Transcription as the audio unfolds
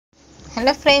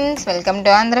Hello friends, welcome to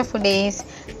Andhra foodies.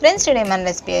 Friends, today మన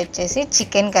recipe వచ్చేసి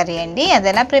chicken curry అండి. అది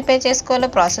ఎలా ప్రిపేర్ చేసుకోవాలో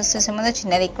ప్రాసెస్ చేసే ముందు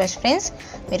చిన్న రిక్వెస్ట్ ఫ్రెండ్స్,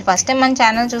 మీరు ఫస్ట్ టైం మన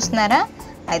ఛానల్ చూస్తున్నారా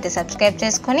అయితే సబ్స్క్రైబ్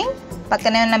చేసుకొని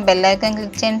పక్కనే ఉన్న బెల్ ఐకాన్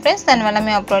క్లిక్ చేయండి ఫ్రెండ్స్. దానివల్ల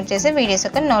మేము అప్లోడ్ చేసే వీడియోస్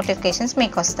యొక్క నోటిఫికేషన్స్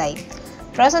మీకు వస్తాయి.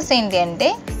 ప్రాసెస్ ఏంటి అంటే,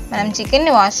 మనం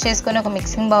చికెన్ని వాష్ చేసుకొని ఒక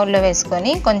మిక్సింగ్ బౌల్లో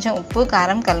వేసుకొని కొంచెం ఉప్పు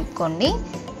కారం కలుపుకోండి.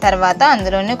 తర్వాత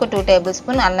అందులోనే ఒక 2 టేబుల్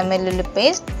స్పూన్ అల్లం వెల్లుల్లి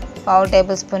పేస్ట్, 1/2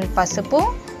 టేబుల్ స్పూన్ పసుపు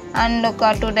అండ్ ఒక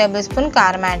 2 టేబుల్ స్పూన్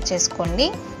కారం యాడ్ చేసుకోండి.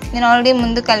 నేను ఆల్రెడీ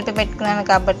ముందు కలిపి పెట్టుకున్నాను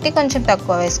కాబట్టి కొంచెం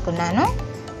తక్కువ వేసుకున్నాను.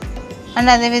 అండ్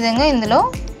అదేవిధంగా ఇందులో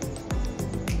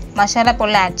మసాలా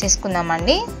పొడి యాడ్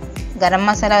చేసుకుందామండి. గరం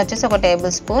మసాలా వచ్చేసి 1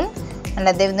 టేబుల్ స్పూన్ అండ్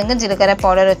అదేవిధంగా జీలకర్ర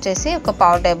పౌడర్ వచ్చేసి ఒక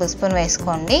 1/2 టేబుల్ స్పూన్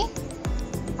వేసుకోండి.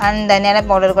 అండ్ ధనియాల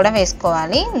పౌడర్ కూడా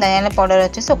వేసుకోవాలి. ధనియాల పౌడర్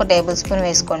వచ్చేసి 1 టేబుల్ స్పూన్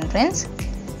వేసుకోండి ఫ్రెండ్స్.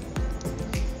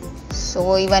 సో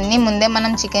ఇవన్నీ ముందే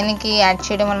మనం చికెన్కి యాడ్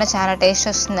చేయడం వల్ల చాలా టేస్ట్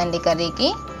వస్తుందండి కర్రీకి.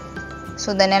 సో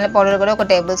ధనియాల పౌడర్ కూడా 1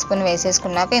 టేబుల్ స్పూన్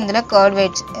వేసేసుకున్నాక ఇందులో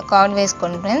కర్డ్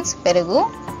వేసుకోండి ఫ్రెండ్స్, పెరుగు.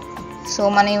 సో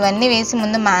మనం ఇవన్నీ వేసి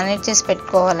ముందు మ్యారినేట్ చేసి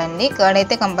పెట్టుకోవాలండి. కర్డ్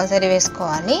అయితే కంపల్సరీ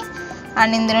వేసుకోవాలి.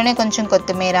 అండ్ ఇందులోనే కొంచెం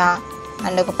కొత్తిమీర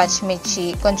అండ్ ఒక పచ్చిమిర్చి,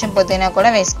 కొంచెం పుదీనా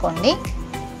కూడా వేసుకోండి.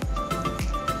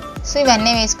 సో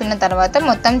ఇవన్నీ వేసుకున్న తర్వాత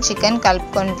మొత్తం చికెన్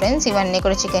కలుపుకోండి ఫ్రెండ్స్, ఇవన్నీ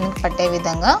కూడా చికెన్కి పట్టే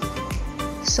విధంగా.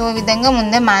 సో ఈ విధంగా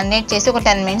ముందే మ్యారినేట్ చేసి ఒక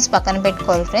 10 మినిట్స్ పక్కన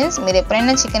పెట్టుకోవాలి ఫ్రెండ్స్. మీరు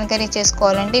ఎప్పుడైనా చికెన్ కర్రీ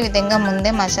చేసుకోవాలంటే ఈ విధంగా ముందే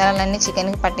మసాలాలన్నీ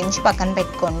చికెన్కి పట్టించి పక్కన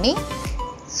పెట్టుకోండి.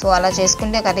 సో అలా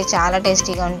చేసుకుంటే కర్రీ చాలా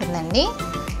టేస్టీగా ఉంటుందండి.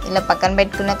 ఇలా పక్కన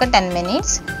పెట్టుకున్నాక 10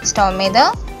 మినిట్స్ స్టవ్ మీద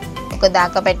ఒక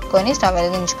దాకా పెట్టుకొని స్టవ్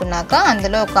వెలిగించుకున్నాక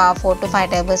అందులో ఒక 4 to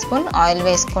 5 టేబుల్ స్పూన్ ఆయిల్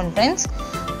వేసుకోండి ఫ్రెండ్స్.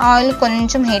 ఆయిల్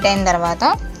కొంచెం హీట్ అయిన తర్వాత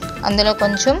అందులో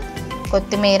కొంచెం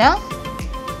కొత్తిమీర,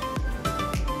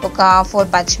 ఒక 4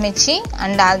 పచ్చిమిర్చి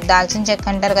అండ్ దాల్చిన చెక్క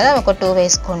అంటారు కదా, ఒక 2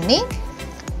 వేసుకోండి.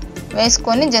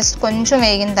 వేసుకొని జస్ట్ కొంచెం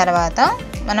వేగిన తర్వాత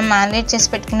మనం మ్యారినేట్ చేసి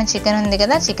పెట్టుకున్న చికెన్ ఉంది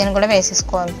కదా, చికెన్ కూడా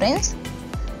వేసేసుకోవాలి ఫ్రెండ్స్.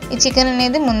 ఈ చికెన్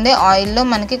అనేది ముందే ఆయిల్లో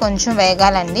మనకి కొంచెం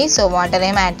వేగాలండి. సో వాటర్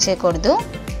ఏమి యాడ్ చేయకూడదు.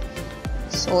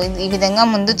 సో ఈ విధంగా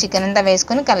ముందు చికెన్ అంతా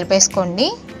వేసుకొని కలిపేసుకోండి.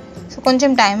 సో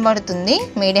కొంచెం టైం పడుతుంది.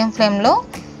 మీడియం ఫ్లేమ్లో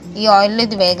ఈ ఆయిల్లో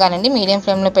ఇది వేగాలండి. మీడియం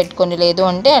ఫ్లేమ్లో పెట్టుకోండి, లేదు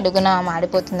అంటే అడుగున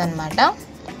మాడిపోతుంది అనమాట.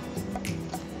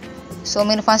 సో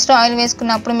మీరు ఫస్ట్ ఆయిల్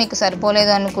వేసుకున్నప్పుడు మీకు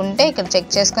సరిపోలేదు అనుకుంటే ఇక్కడ చెక్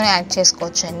చేసుకొని యాడ్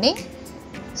చేసుకోవచ్చు అండి.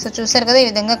 సో చూసారు కదా, ఈ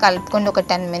విధంగా కలుపుకోండి ఒక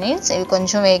 10 మినిట్స్. ఇవి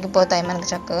కొంచెం వేగిపోతాయి మనకు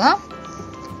చక్కగా.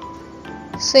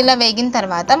 సో ఇలా వేగిన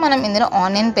తర్వాత మనం ఇందులో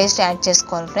ఆనియన్ పేస్ట్ యాడ్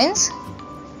చేసుకోవాలి ఫ్రెండ్స్.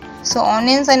 సో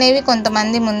ఆనియన్స్ అనేవి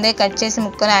కొంతమంది ముందే కట్ చేసి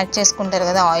ముక్కలు యాడ్ చేసుకుంటారు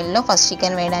కదా ఆయిల్లో, ఫస్ట్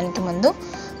చికెన్ వేయడానికి ముందు.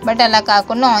 బట్ అలా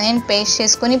కాకుండా ఆనియన్ పేస్ట్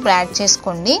చేసుకొని ఇప్పుడు యాడ్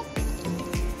చేసుకోండి.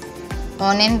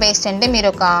 ఆనియన్ పేస్ట్ అంటే మీరు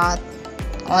ఒక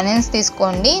ఆనియన్స్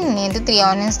తీసుకోండి. నేను 3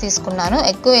 ఆనియన్స్ తీసుకున్నాను,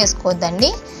 ఎక్కువ వేసుకోవద్దండి.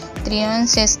 3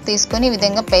 ఆనియన్స్ తీసుకొని ఈ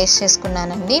విధంగా పేస్ట్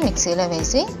చేసుకున్నానండి మిక్సీలో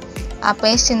వేసి. ఆ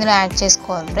పేస్ట్ ఇందులో యాడ్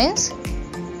చేసుకోవాలి ఫ్రెండ్స్.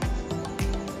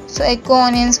 సో ఎక్కువ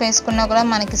ఆనియన్స్ వేసుకున్నా కూడా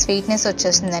మనకి స్వీట్నెస్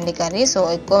వచ్చేస్తుందండి కర్రీ, సో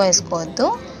ఎక్కువ వేసుకోవద్దు.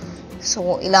 సో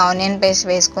ఇలా ఆనియన్ పేస్ట్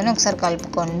వేసుకొని ఒకసారి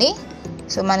కలుపుకోండి.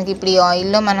 సో మనకి ఇప్పుడు ఈ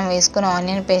ఆయిల్లో మనం వేసుకున్న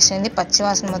ఆనియన్ పేస్ట్ అనేది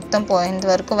పచ్చివాసన మొత్తం పోయేంత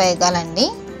వరకు వేగాలండి.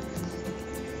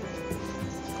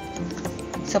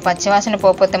 సో పచ్చివాసన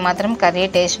పోతే మాత్రం కర్రీ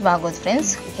టేస్ట్ బాగోదు ఫ్రెండ్స్,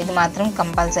 ఇది మాత్రం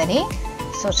కంపల్సరీ.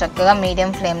 సో చక్కగా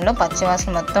మీడియం ఫ్లేమ్లో పచ్చివాసన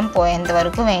మొత్తం పోయేంత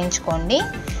వరకు వేయించుకోండి.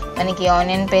 మనకి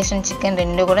ఆనియన్ పేస్ట్ అండ్ చికెన్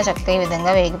రెండు కూడా చక్కగా ఈ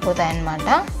విధంగా వేగిపోతాయి అన్నమాట.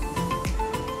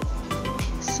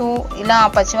 సో ఇలా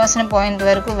పచ్చివాసన పోయేంత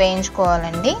వరకు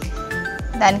వేయించుకోవాలండి.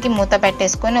 దానికి మూత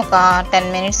పెట్టేసుకొని ఒక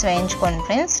 10 మినిట్స్ వేయించుకోండి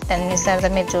ఫ్రెండ్స్. 10 మినిట్స్ తర్వాత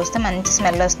మీరు చూస్తే మంచి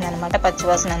స్మెల్ వస్తుంది అనమాట,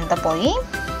 పచ్చివాసన అంతా పోయి.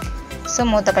 సో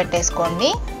మూత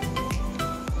పెట్టేసుకోండి.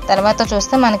 తర్వాత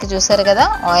చూస్తే మనకి చూసారు కదా,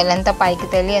 ఆయిల్ అంతా పైకి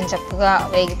తేలి అని చక్కగా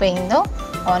వేగిపోయిందో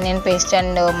ఆనియన్ పేస్ట్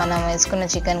అండ్ మనం వేసుకున్న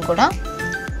చికెన్ కూడా.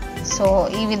 సో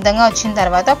ఈ విధంగా వచ్చిన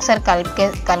తర్వాత ఒకసారి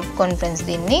కలుపుకోండి ఫ్రెండ్స్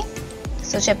దీన్ని.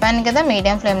 సో చెప్పాను కదా,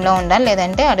 మీడియం ఫ్లేమ్లో ఉండాలి,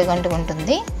 లేదంటే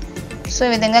అడుగంటుకుంటుంది. సో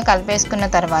ఈ విధంగా కలిపేసుకున్న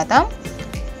తర్వాత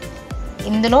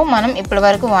ఇందులో మనం ఇప్పటి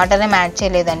వరకు వాటర్ ఏం యాడ్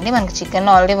చేయలేదండి. మనకి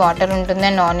చికెన్లో ఆల్రెడీ వాటర్ ఉంటుంది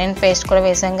అండ్ ఆనియన్ పేస్ట్ కూడా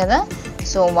వేసాం కదా.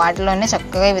 సో వాటర్లోనే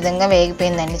చక్కగా ఈ విధంగా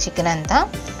వేగిపోయిందండి చికెన్ అంతా.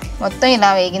 మొత్తం ఇలా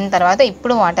వేగిన తర్వాత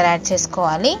ఇప్పుడు వాటర్ యాడ్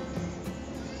చేసుకోవాలి.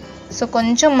 సో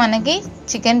కొంచెం మనకి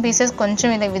చికెన్ పీసెస్ కొంచెం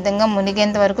ఈ విధంగా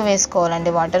మునిగేంత వరకు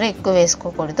వేసుకోవాలండి, వాటర్ ఎక్కువ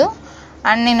వేసుకోకూడదు.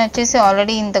 అండ్ నేను వచ్చేసి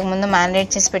ఆల్రెడీ ఇంతకుముందు మ్యారినేట్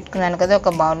చేసి పెట్టుకున్నాను కదా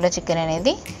ఒక బౌల్లో చికెన్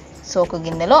అనేది. సో ఒక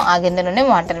గిన్నెలో, ఆ గిన్నెలోనే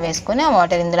వాటర్ వేసుకొని ఆ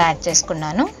వాటర్ ఇందులో యాడ్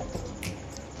చేసుకున్నాను.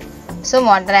 సో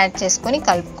వాటర్ యాడ్ చేసుకొని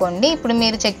కలుపుకోండి. ఇప్పుడు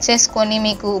మీరు చెక్ చేసుకొని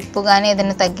మీకు ఉప్పు కానీ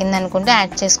ఏదైనా తగ్గింది అనుకుంటే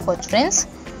యాడ్ చేసుకోవచ్చు ఫ్రెండ్స్.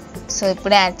 సో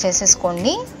ఇప్పుడే యాడ్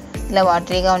చేసేసుకోండి. ఇలా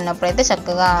వాటరీగా ఉన్నప్పుడైతే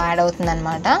చక్కగా యాడ్ అవుతుంది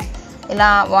అనమాట. ఇలా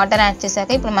వాటర్ యాడ్ చేశాక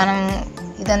ఇప్పుడు మనం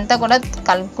ఇదంతా కూడా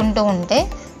కలుపుకుంటూ ఉంటే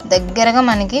దగ్గరగా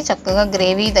మనకి చక్కగా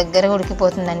గ్రేవీ దగ్గరగా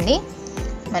ఉడికిపోతుందండి.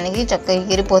 మనకి చక్కగా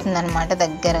ఎగిరిపోతుంది అనమాట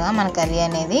దగ్గరగా మన కర్రీ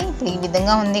అనేది. ఈ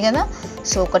విధంగా ఉంది కదా.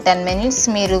 సో ఒక 10 మినిట్స్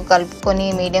మీరు కలుపుకొని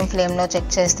మీడియం ఫ్లేమ్లో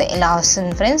చెక్ చేస్తే ఇలా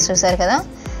వస్తుంది ఫ్రెండ్స్. చూసారు కదా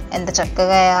ఎంత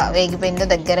చక్కగా వేగిపోయిందో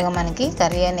దగ్గరగా మనకి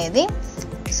కర్రీ అనేది.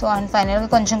 సో అండ్ ఫైనల్గా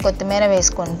కొంచెం కొత్తిమీర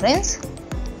వేసుకోండి ఫ్రెండ్స్.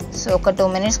 సో ఒక 2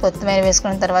 మినిట్స్ కొత్తిమీర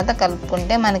వేసుకున్న తర్వాత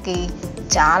కలుపుకుంటే మనకి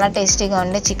చాలా టేస్టీగా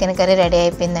ఉండే చికెన్ కర్రీ రెడీ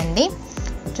అయిపోయిందండి.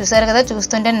 చూసారు కదా,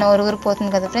 చూస్తుంటే నోరు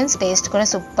ఊరిపోతుంది కదా ఫ్రెండ్స్. టేస్ట్ కూడా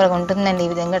సూపర్గా ఉంటుందండి ఈ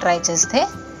విధంగా ట్రై చేస్తే.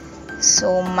 సో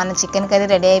మన చికెన్ కర్రీ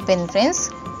రెడీ అయిపోయింది ఫ్రెండ్స్.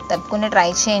 తప్పకుండా ట్రై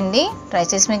చేయండి. ట్రై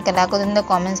చేసి మీకు ఎలా కుదిరిందో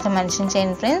కామెంట్స్లో మెన్షన్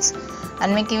చేయండి ఫ్రెండ్స్.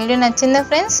 అండ్ మీకు ఈ వీడియో నచ్చిందా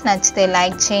ఫ్రెండ్స్? నచ్చితే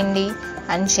లైక్ చేయండి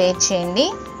అండ్ షేర్ చేయండి.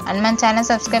 అండ్ మన ఛానల్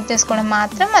సబ్స్క్రైబ్ చేసుకోవడం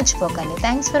మాత్రం మర్చిపోకండి.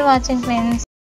 Thanks for watching friends.